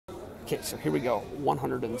Okay, so here we go.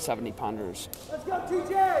 170 pounders. Let's go,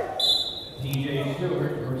 TJ! TJ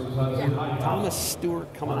Stewart versus Hudson Hightower. Thomas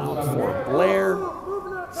Stewart coming out for Blair.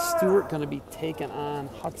 Stewart going to be taking on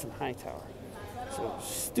Hudson Hightower. So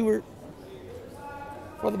Stewart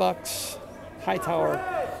for the Bucks. Hightower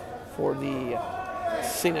for the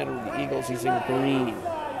St. Edward the Eagles. He's in green.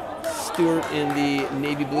 Stewart in the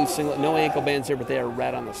navy blue singlet. No ankle bands here, but they are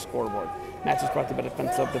red on the scoreboard. Match is brought to you by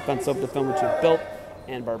Defense Up, defend what you've built,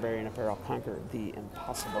 and Barbarian Apparel. Conquer the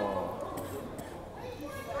impossible.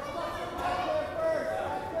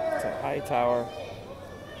 So Hightower,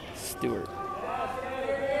 Stewart.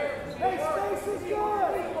 Space is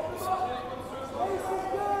good! Space is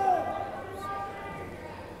good!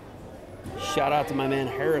 Shout out to my man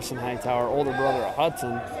Harrison Hightower, older brother of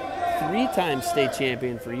Hudson, 3-time state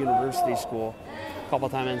champion for university school, a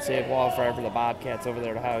couple-time NCAA qualifier for the Bobcats over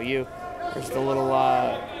there at Ohio U. There's the little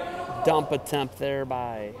dump attempt there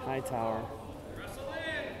by Hightower.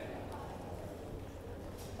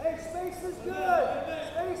 Hey, space is good!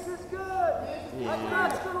 Space is good! And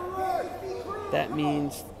That's gonna work! that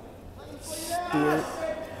means Stewart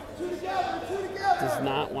does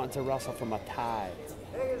not want to wrestle from a tie.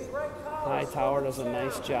 Hightower does a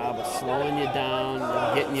nice job of slowing you down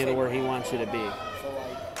and getting you to where he wants you to be.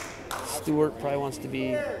 Stewart probably wants to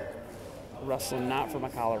be wrestling not from a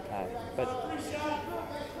collar tie, but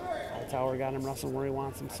Hightower got him wrestling where he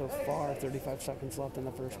wants him so far. 35 seconds left in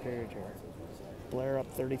the first period here. Blair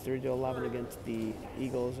up 33-11 against the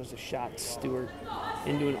Eagles. There's a shot. Stewart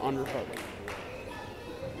into an underhook.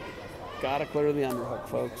 Gotta clear the underhook,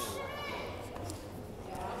 folks.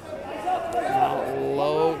 Now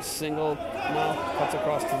low single, now cuts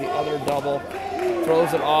across to the other double.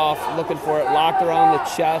 Throws it off, looking for it. Locked around the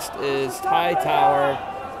chest is Hightower.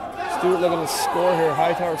 Stewart looking to score here.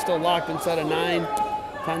 Hightower still locked inside of 9.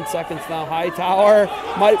 10 seconds now. Hightower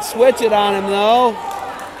might switch it on him though.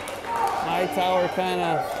 Hightower kind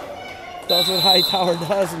of does what Hightower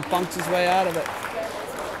does and funks his way out of it.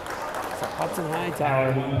 So Hudson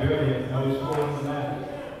Hightower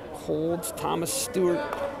holds Thomas Stewart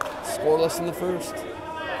scoreless in the first.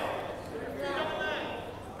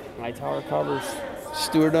 Hightower covers.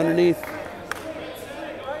 Stewart underneath.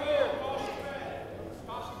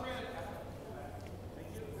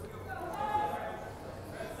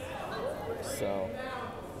 So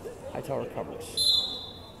Hightower covers.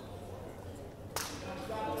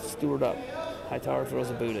 Stewart up. Hightower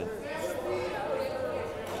throws a boot in.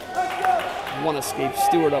 One escape.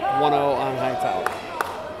 Stewart up 1-0 on Hightower.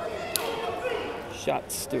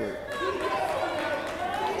 Shot Stewart.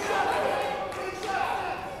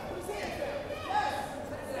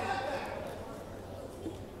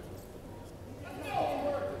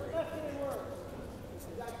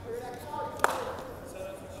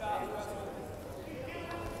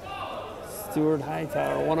 Stewart,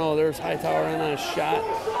 Hightower, 1-0. There's Hightower in on a shot.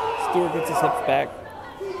 Stewart gets his hips back.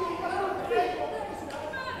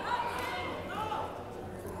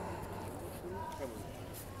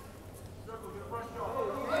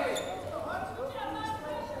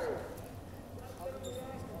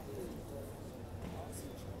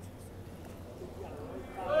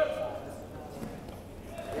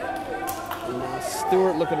 And now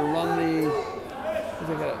Stewart looking to run the,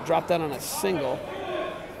 they got to drop that on a single.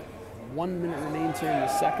 1 minute remains here in the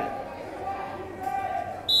second.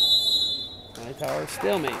 Hightower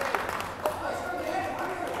stalemate.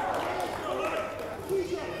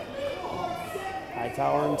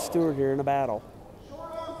 Hightower and Stewart here in a battle.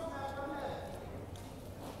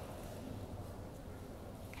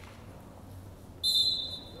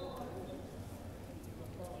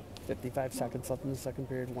 .55 seconds left in the second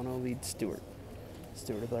period. 1-0 lead Stewart.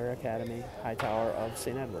 Stewart of Blair Academy. Hightower of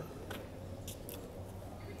St. Edward.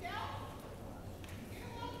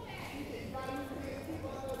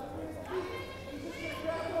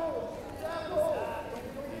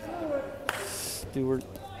 Stewart.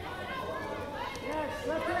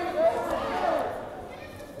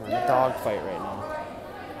 We're in a dogfight right now.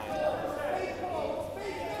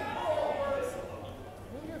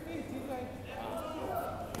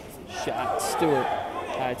 Shot Stewart.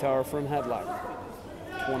 Hightower from headlock.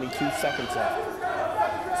 22 seconds left.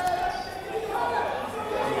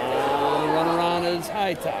 Now the run around is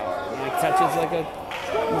Hightower. And he catches like a,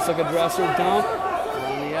 almost like a dresser dump. We're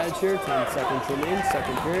on the edge here. 10 seconds remain.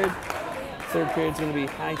 Second period. Third period is going to be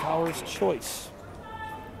Hightower's choice.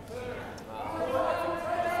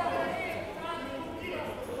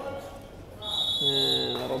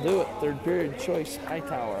 And that'll do it. Third period choice,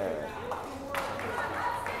 Hightower.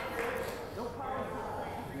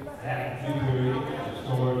 At 2 period, the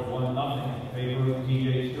score is 1-0 in favor of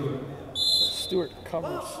TJ Stewart. Stewart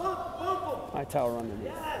covers. Hightower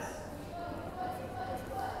underneath.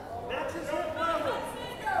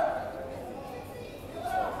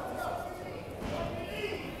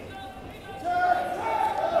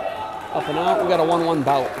 Up and out. We got a 1-1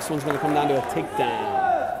 bout. This one's going to come down to a takedown.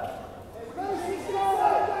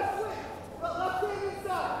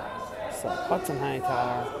 So Hudson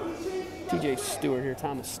Hightower, TJ Stewart here,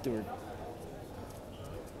 Thomas Stewart.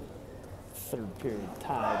 Third period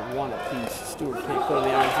tied, 1 apiece. Stewart can't go to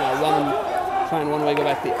the irons now. Running, trying one way, go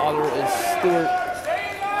back the other is Stewart.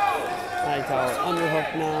 Hightower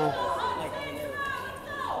underhook now.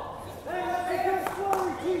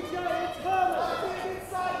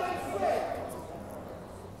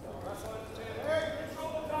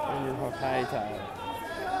 Underhook Hightower.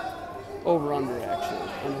 Over under actually.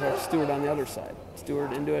 Underhook Stewart on the other side.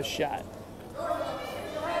 Stewart into a shot.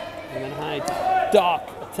 And then Hightower. Duck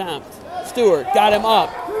attempt. Stewart got him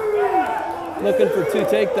up. Looking for 2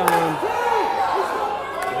 takedowns.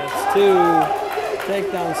 That's 2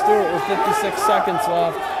 takedowns. Stewart with 56 seconds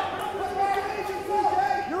left.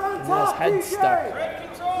 And now his head stuck.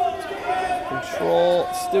 Control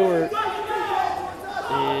Stewart.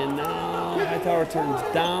 And now Hightower turns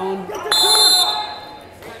down.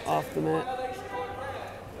 Off the mat.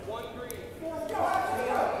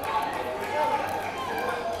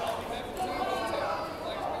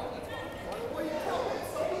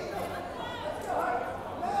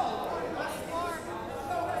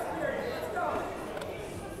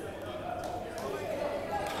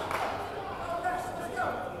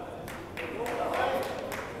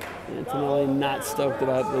 Antonelli not stoked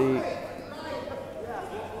about the.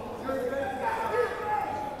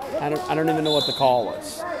 I don't even know what the call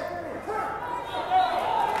was.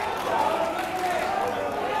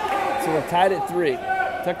 So we're tied at 3.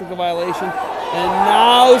 Technical violation. And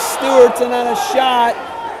now Stewart's in on a shot.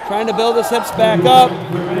 Trying to build his hips back up.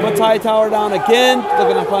 Puts Hightower down again.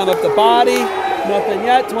 Looking to climb up the body. Nothing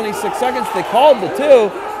yet. 26 seconds. They called the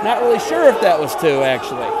 2. Not really sure if that was 2,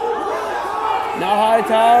 actually. Now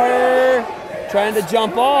Hightower trying to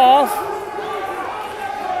jump off.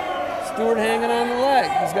 Stewart hanging on the leg.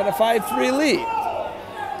 He's got a 5-3 lead.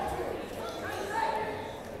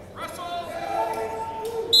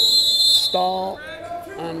 Stall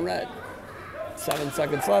on red. 7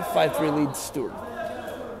 seconds left. 5-3 lead Stewart.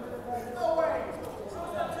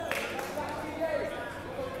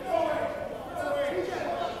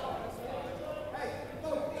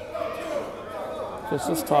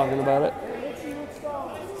 Just talking about it.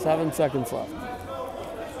 7 seconds left.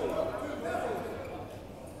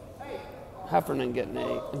 Heffernan getting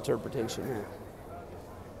an interpretation here.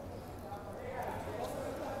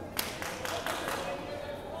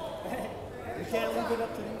 You can't leave it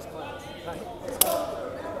up to these clowns, right?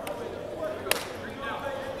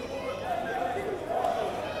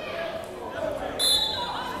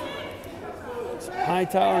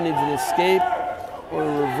 Hightower needs an escape or a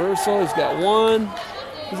reversal. He's got 1.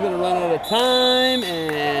 He's going to run out of time,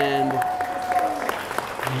 and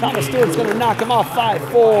Thomas Stewart's going to knock him off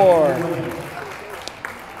 5-4.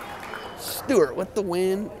 Stewart with the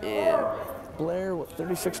win, and Blair with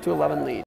 36-11 lead.